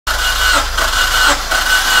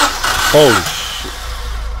Holy shit.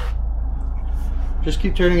 Just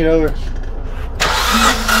keep turning it over.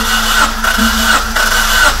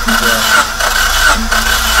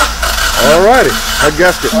 Alrighty, head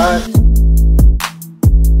gasket. All right.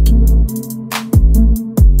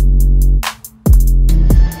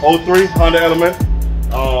 '03 Honda Element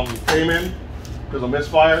came in because of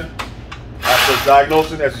misfire. After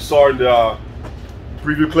diagnosing, as you saw in the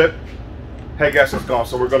preview clip, head gasket's gone.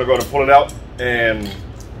 So we're gonna go to pull it out and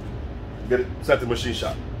get it sent to the machine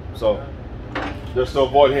shop. So just to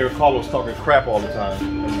avoid hearing Carlos talking crap all the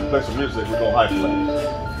time and play some music, we're going high flames.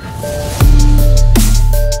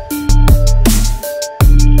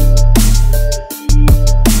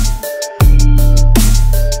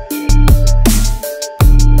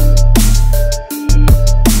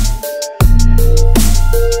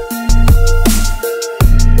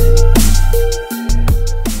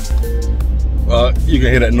 You can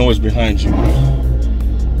hear that noise behind you.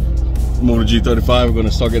 Moving the G35, we're gonna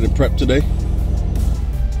start getting prepped today.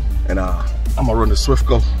 And I'm gonna run the Swift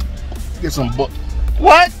Go, get some bolts.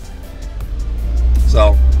 What?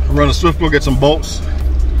 So, run the Swift Go, get some bolts,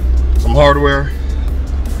 some hardware.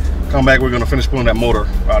 Come back, we're gonna finish pulling that motor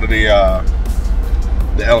out of the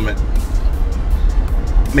Element.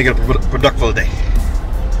 Make it a productive day.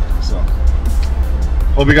 So,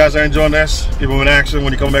 hope you guys are enjoying this. People in action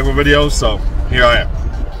when you come back with videos, so here I am.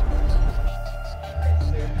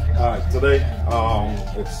 Alright, today,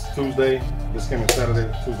 it's Tuesday. This came in Saturday,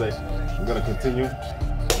 Tuesday. We're gonna continue.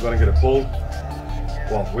 We're gonna get it pulled.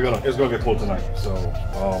 Well, it's gonna get pulled tonight. So,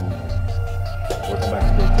 we'll come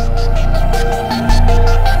back to